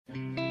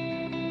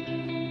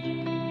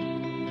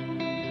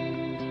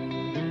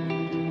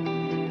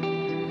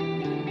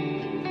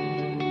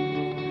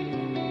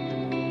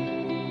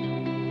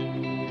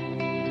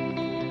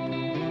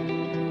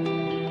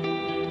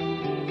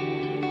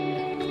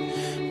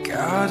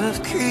God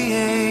of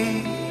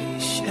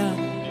creation,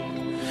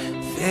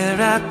 there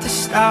at the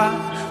start,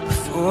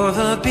 before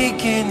the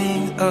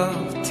beginning of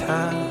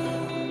time.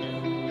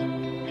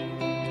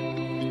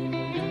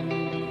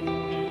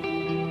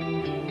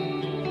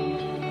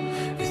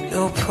 With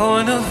no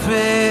point of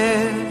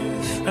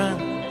reference,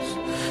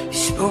 you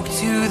spoke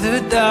to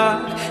the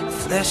dark,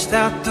 fleshed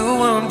out the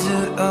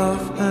wonder of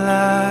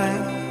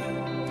life.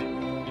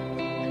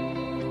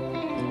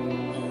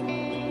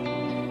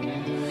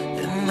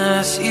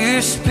 As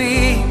you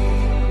speak,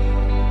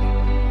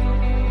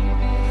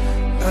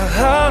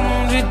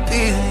 100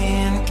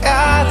 billion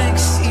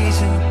galaxies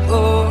are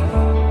born.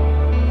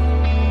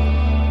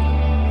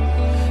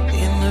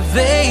 In the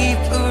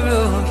vapor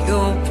of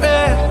your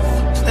breath,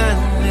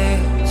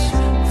 planets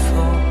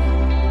form.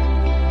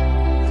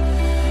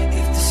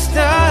 If the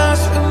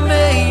stars were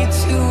made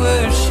to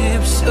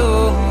worship, so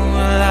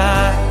will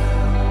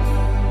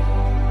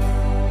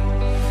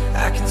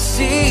I can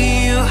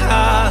see your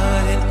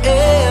heart in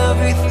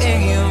everything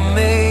you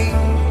made.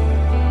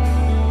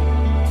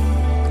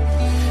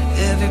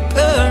 Every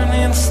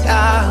burning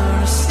star,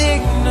 a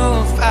signal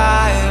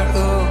fire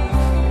of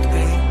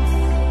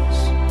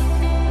grace.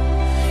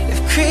 If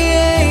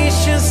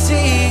creation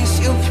sings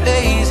your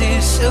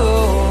praises, so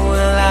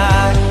will I.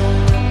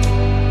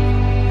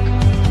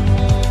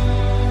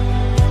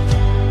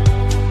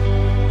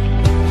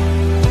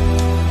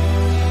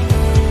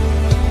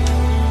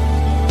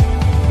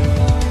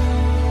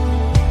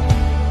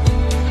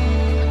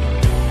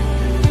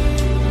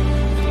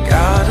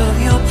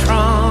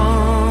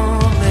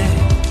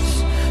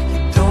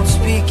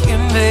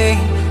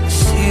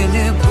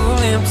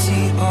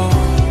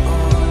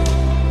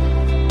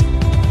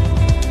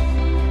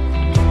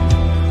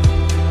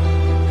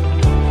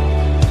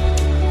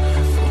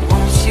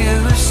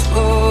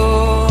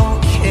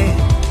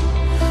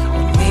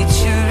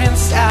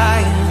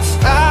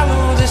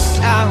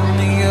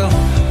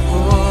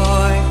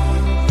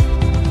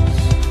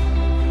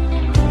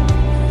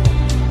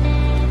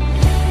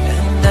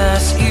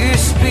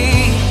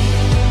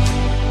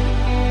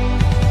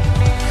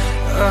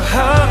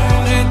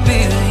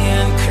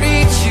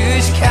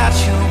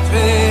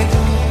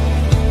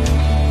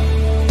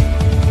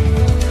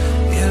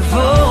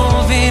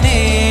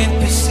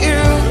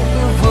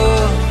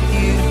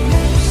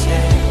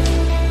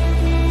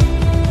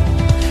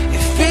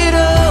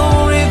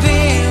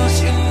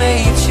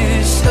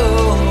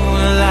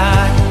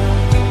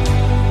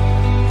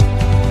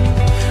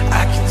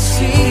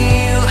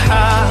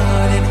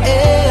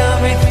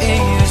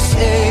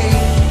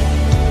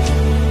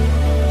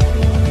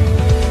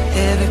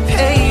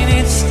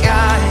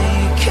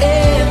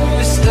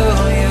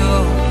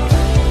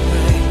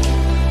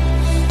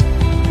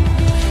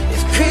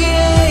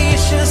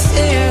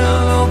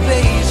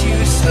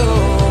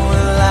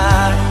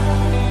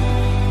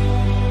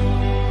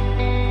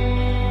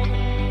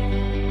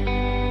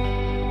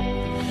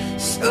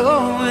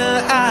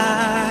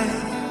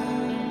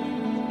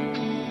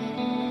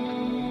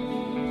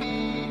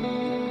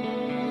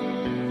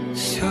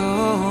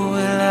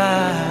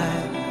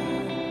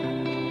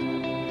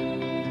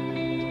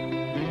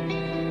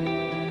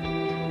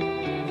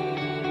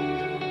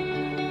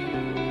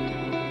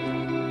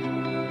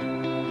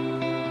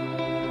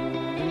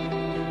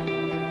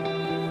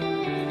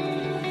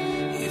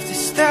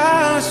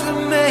 Stars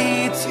were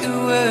made to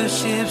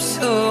worship,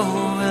 so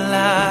will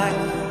I.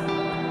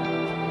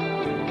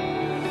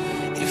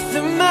 If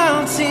the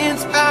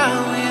mountains bow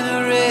in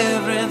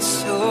reverence,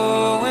 so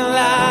will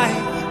I.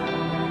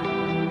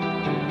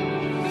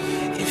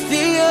 If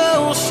the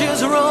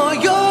oceans roar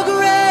your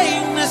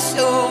greatness,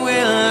 so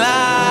will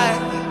I.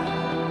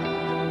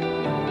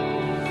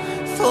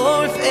 For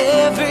if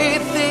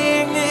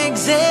everything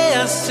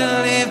exists to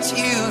lift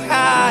you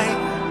high,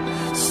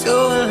 so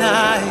will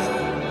I.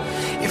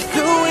 If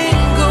the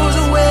wind goes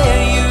where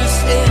you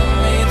send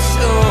me,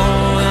 so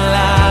will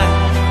I.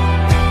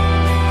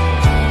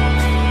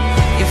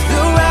 If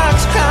the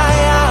rocks cry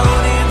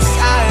out in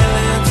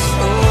silence,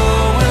 so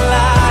will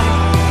I.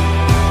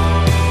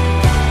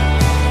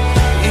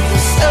 If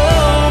the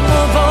sum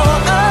of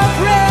all our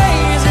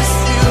praises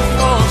still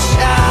falls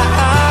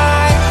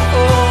shy,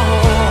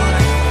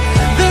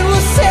 then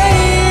we'll say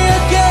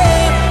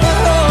again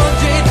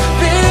 100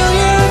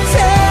 billion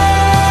times.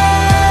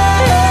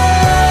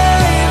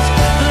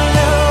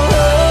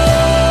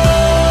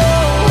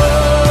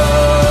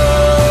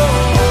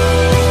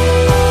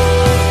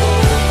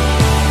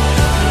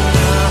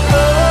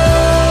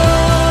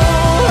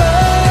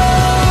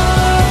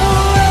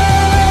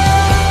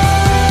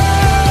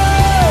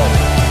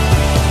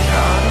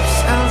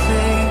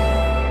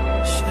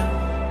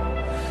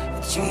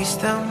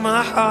 Chased out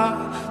my heart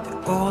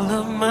through all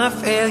of my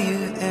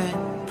failure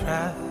and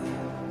pride.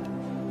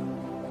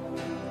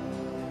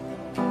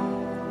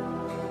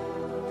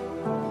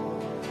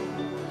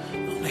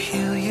 On the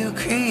hill you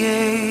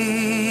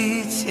created,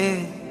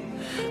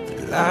 the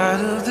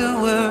light of the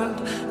world,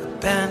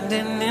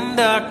 abandoned in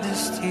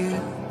darkness to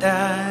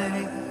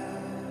die.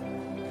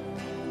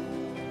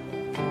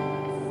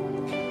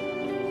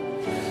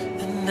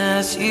 And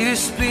as you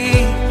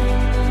speak.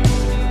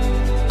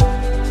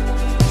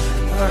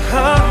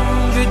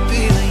 100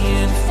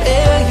 billion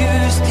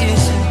failures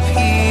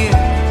disappear.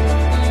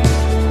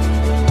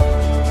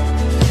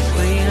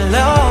 When you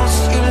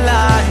lost your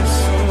life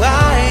so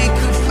I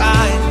could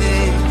find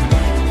it.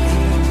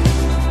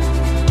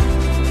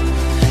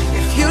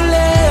 If you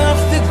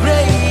left the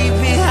grave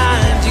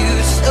behind you,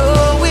 so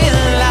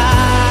will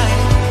I.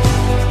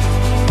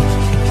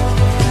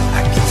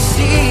 I can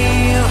see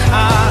your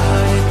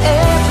heart in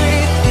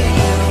everything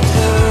you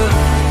do.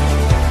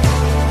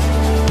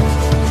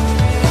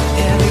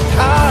 Every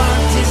part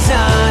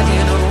designed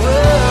in a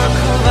work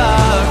of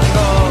art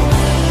called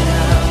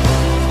now.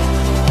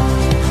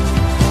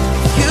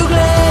 If you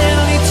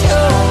gladly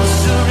chose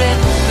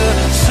surrender,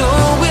 so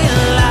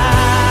will I.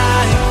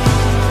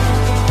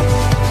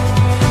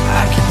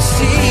 I can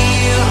see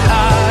your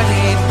heart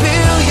 8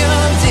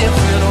 billion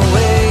different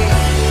ways.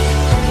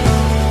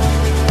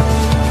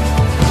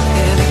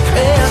 Every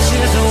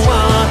precious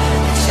one,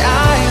 a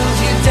child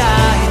you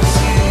died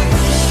to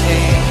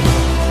save.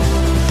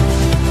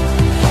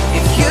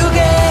 If you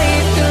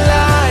gave your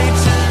life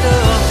to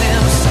love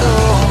them, so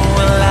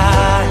will I.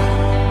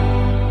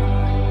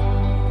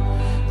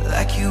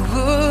 Like you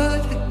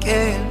would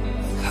again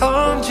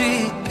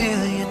 100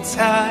 billion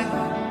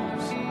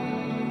times.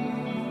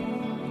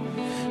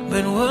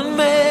 But what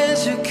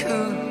measure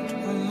could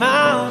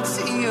amount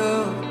to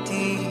your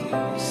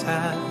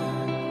desire?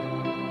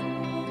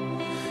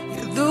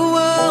 You're the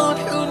one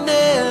who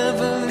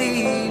never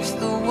leaves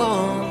the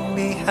one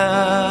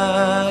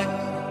behind.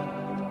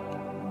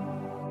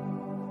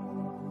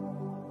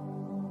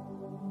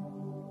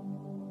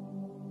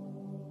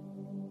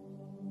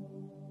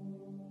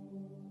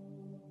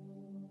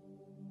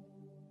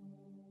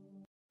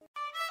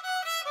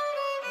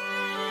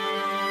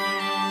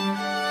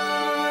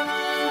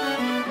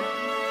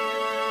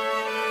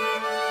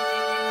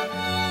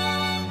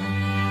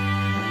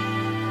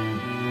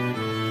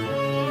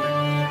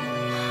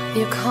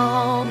 You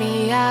call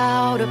me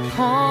out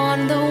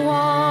upon the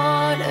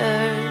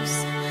waters,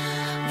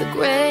 the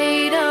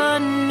great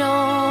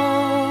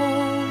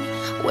unknown,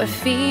 where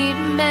feet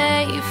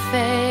may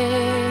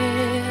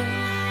fail.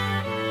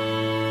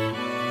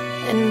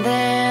 And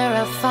there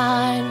I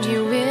find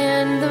you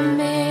in the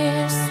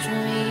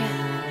mystery,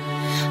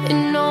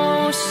 in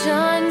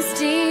oceans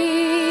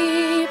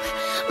deep,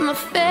 my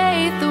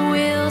faith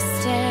will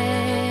stand.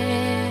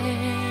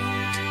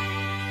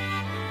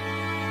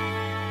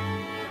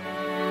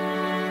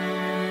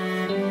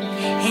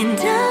 And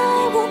I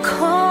will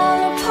call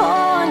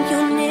upon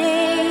your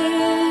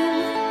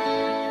name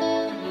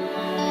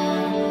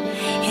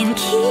and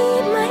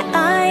keep my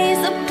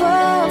eyes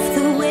above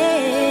the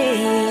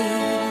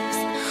waves.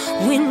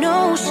 When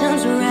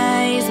oceans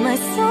rise, my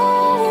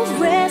soul will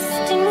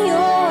rest in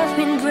your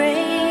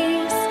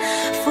embrace.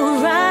 For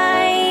I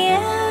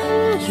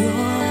am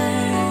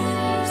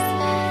yours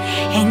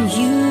and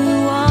you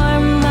are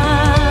mine.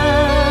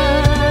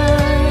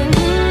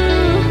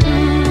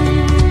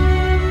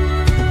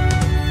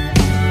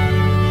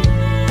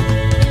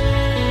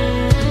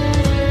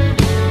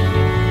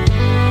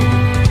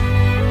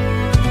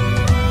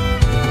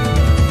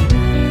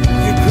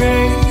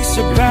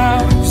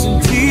 Abounds in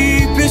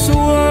deepest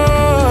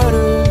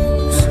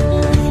waters.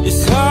 Your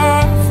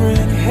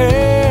sovereign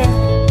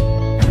hand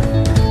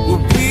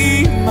will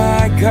be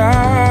my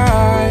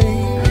guide.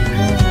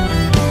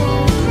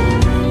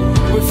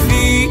 Where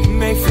feet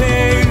may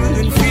fail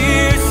and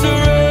fear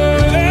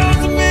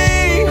surrounds me,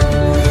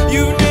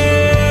 you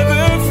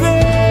never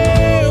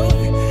fail,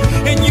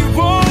 and you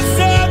won't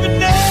stop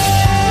now.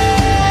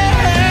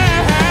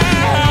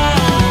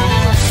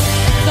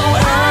 So I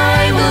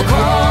will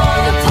call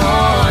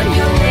upon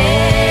your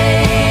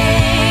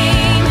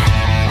name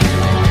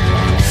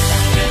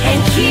and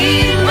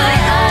keep my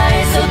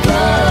eyes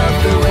above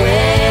the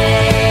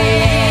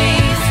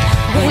waves.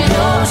 When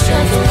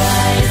oceans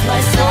rise,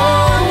 my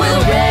soul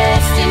will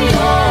rest in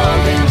your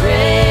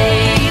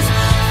embrace.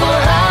 For I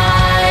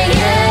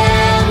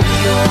am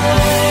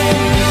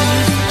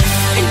yours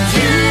and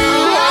you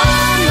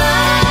are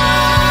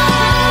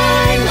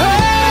mine.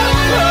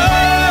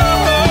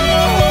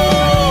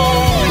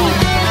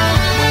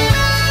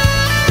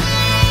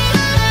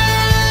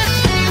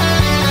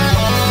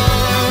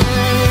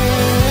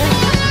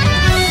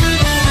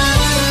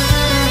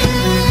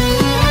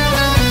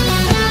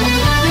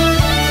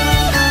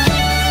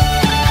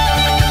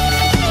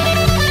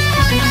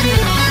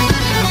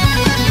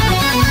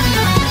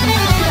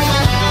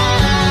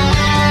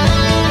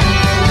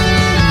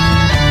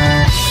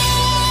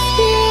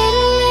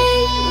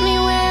 Lead me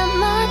where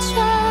my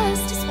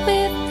trust is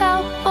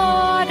without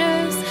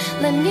borders.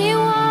 Let me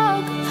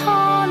walk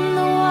upon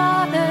the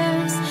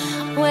waters,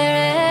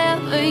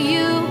 wherever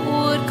you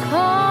would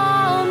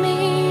call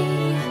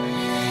me.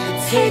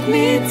 Take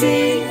me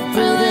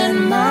deeper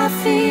than my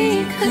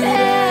feet could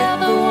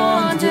ever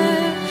wander,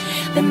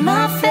 that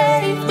my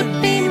faith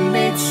would be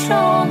made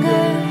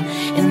stronger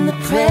in the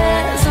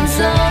presence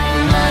of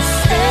my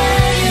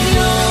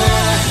Savior.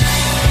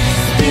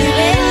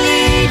 Spirit,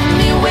 lead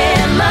me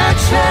where my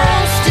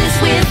trust is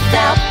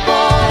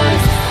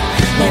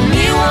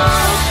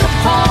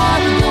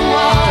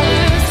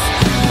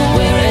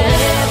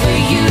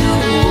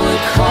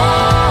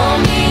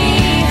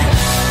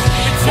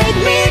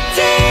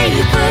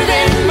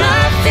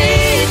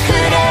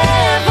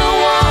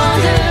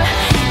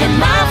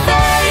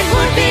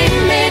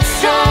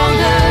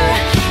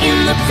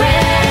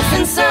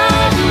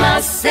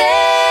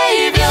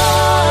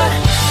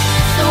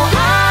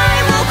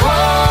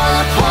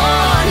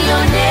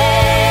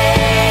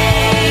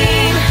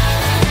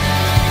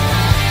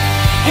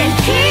and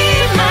keep